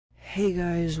Hey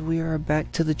guys, we are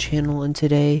back to the channel, and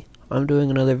today I'm doing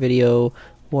another video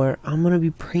where I'm gonna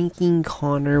be pranking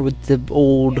Connor with the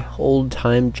old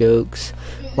time jokes.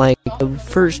 Like, the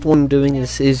first one I'm doing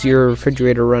is your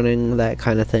refrigerator running, that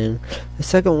kind of thing. The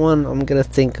second one I'm gonna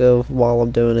think of while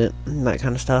I'm doing it, that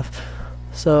kind of stuff.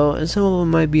 So, and some of them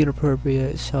might be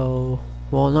inappropriate, so,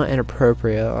 well, not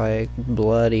inappropriate, like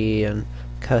bloody and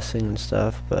cussing and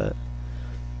stuff, but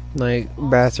like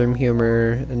bathroom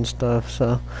humor and stuff.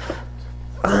 So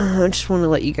I just want to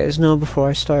let you guys know before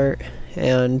I start.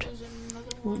 And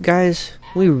guys,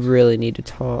 we really need to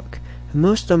talk.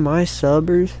 Most of my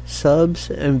subs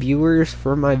and viewers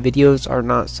for my videos are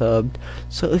not subbed,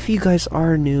 so if you guys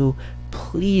are new,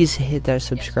 please hit that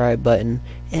subscribe button,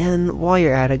 and while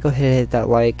you're at it, go ahead and hit that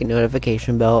like and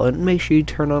notification bell, and make sure you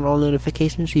turn on all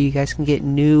notifications so you guys can get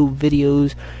new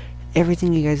videos,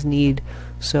 everything you guys need.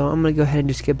 So I'm gonna go ahead and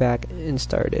just get back and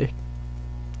started.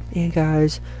 Hey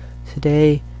guys,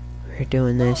 today we're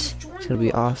doing this. It's gonna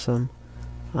be awesome.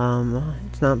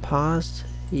 It's not paused.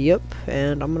 Yep,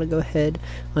 and I'm gonna go ahead,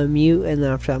 unmute, and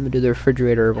then after that I'm gonna do the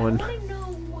refrigerator one.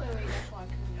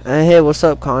 Hey, what's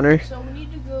up, Connor? So we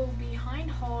need to go behind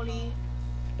Holly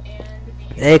and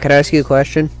Hey, can I ask you a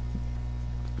question?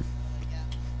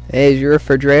 Hey, is your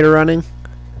refrigerator running?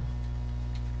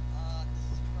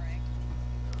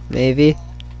 Maybe.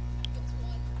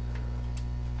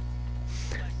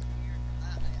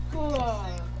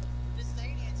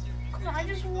 I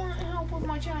just want help with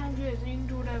my challenges and you can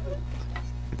do whatever.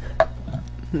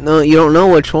 No, you don't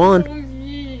know which one. I'm going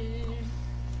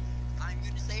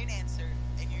to say an answer,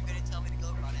 and you're going to tell me to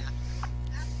go run after.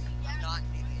 I'm not an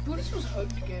idiot. Dude, this was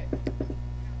hard to get.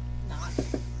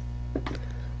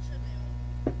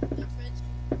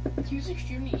 He was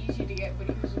extremely easy to get, but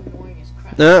he was annoying as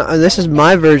crap. No, this is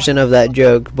my version of that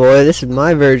joke, boy. This is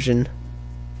my version.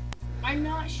 I'm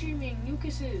not streaming,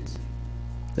 Lucas is.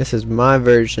 This is my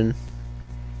version.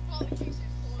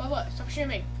 Bubba, stop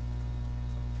streaming.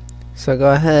 So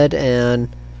go ahead and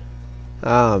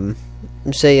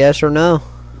say yes or no.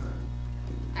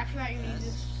 After that, you need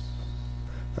this.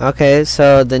 Okay,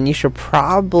 so then you should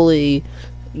probably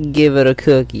give it a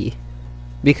cookie,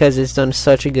 because it's done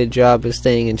such a good job of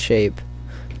staying in shape.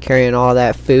 Carrying all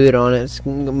that food on it, it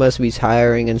must be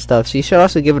tiring and stuff, so you should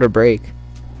also give it a break.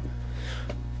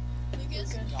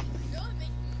 Lucas, you're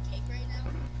making cake right now?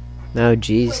 No,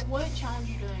 jeez. Wait, what challenge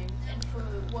are you doing? And for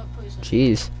what place?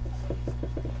 Jeez.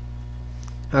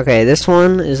 Okay, this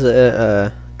one is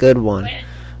a good one.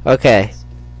 Okay.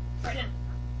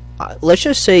 Let's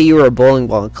just say you were a bowling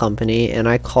ball company, and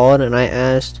I called and I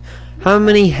asked, how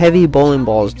many heavy bowling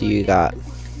balls do you got?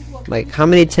 Like, how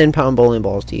many 10-pound bowling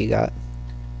balls do you got?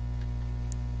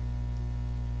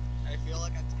 I feel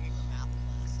like I'm taking a math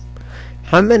class.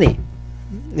 How many?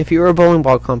 If you were a bowling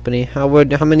ball company, how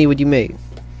many would you make?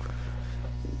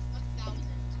 1,000.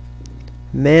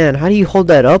 Man, how do you hold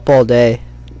that up all day?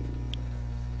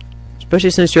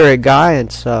 Especially since you're a guy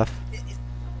and stuff.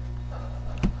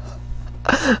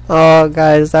 Oh,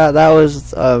 guys, that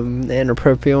was an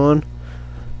inappropriate one,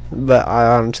 but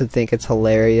I honestly think it's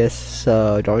hilarious,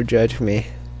 so don't judge me.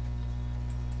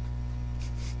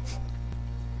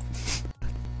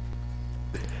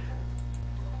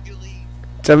 You leave.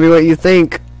 Tell me what you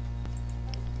think.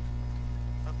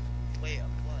 Wait,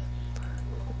 what?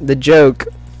 The joke.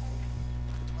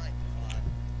 My God.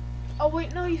 Oh,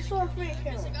 wait, no, you still have to make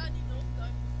it.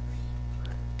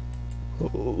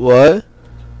 What?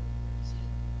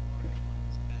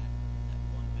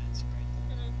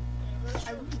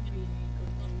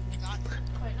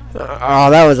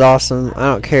 Oh, that was awesome. I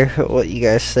don't care what you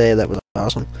guys say, that was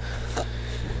awesome.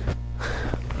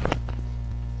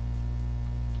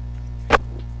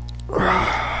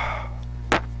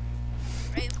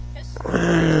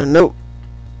 Nope.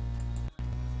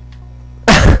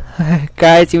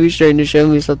 Guys, he was trying to show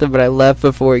me something, but I left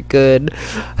before he could.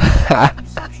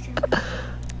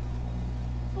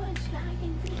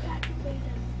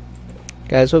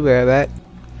 Guys, we'll be right back.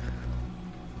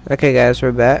 Okay, guys,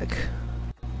 we're back.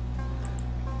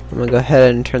 I'm gonna go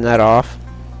ahead and turn that off.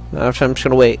 I'm just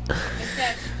gonna wait. It's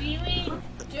that steamy,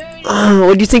 dirty.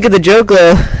 What do you think of the joke,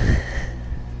 though?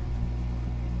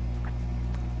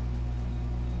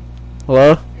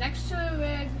 Hello? Next to the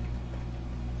red.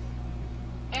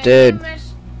 And Dude.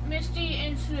 Misty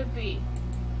and Snoopy.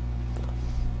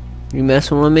 You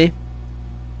messing with me?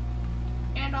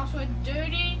 And also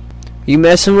dirty You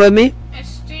messing with me? and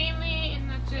steamy, and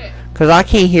that's it. Cause I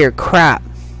can't hear crap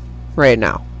right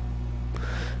now.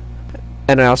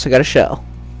 And I also got a shell.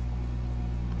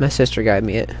 My sister got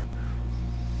me it.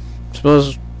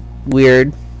 Smells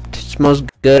weird. It smells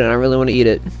good, and I really want to eat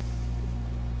it.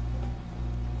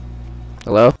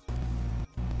 Hello?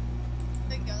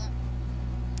 There you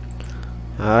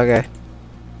go. Okay.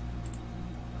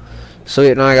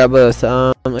 Sweet, now I got both.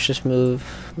 Let's just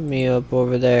move me up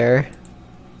over there.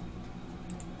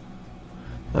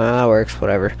 That works,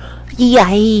 whatever.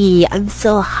 Yay! I'm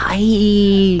so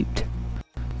hyped!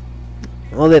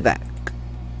 We'll be back.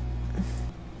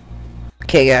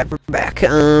 Okay, guys, we're back.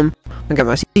 I got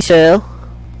my seashell,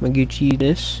 my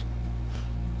Gucci-ness.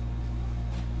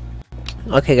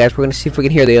 Okay, guys, we're gonna see if we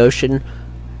can hear the ocean.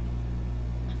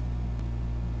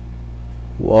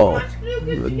 Whoa,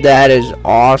 that is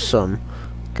awesome,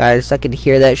 guys! I can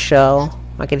hear that shell.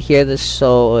 I can hear the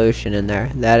soul ocean in there.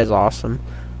 That is awesome.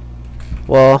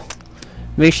 Well,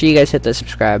 make sure you guys hit that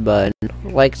subscribe button,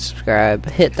 like, subscribe,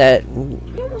 hit that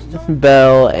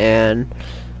bell, and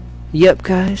yep,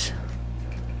 guys.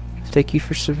 Thank you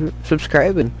for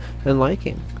subscribing and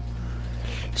liking.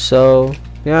 So,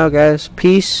 yeah, guys,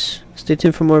 peace. Stay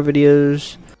tuned for more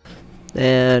videos.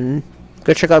 And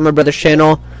go check out my brother's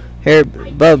channel. Here,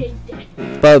 Bub,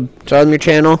 tell him your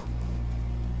channel.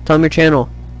 Tell him your channel.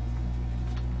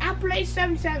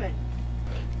 Outplay77.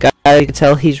 Guys, you can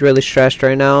tell he's really stressed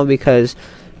right now because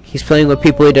he's playing with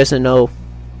people he doesn't know.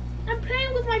 I'm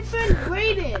playing with my friend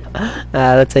Brayden.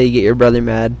 That's how you get your brother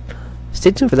mad.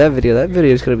 Stay tuned for that video. That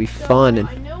video is gonna be fun. So, And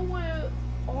I know where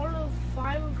all of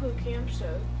 5 of her camps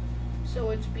are,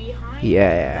 so it's behind.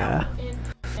 yeah.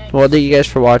 And Well, thank you guys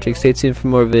for watching. Stay tuned for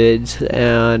more vids.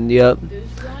 And yep. there's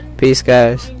one Peace,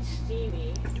 guys. behind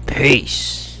Stevie.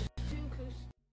 Peace.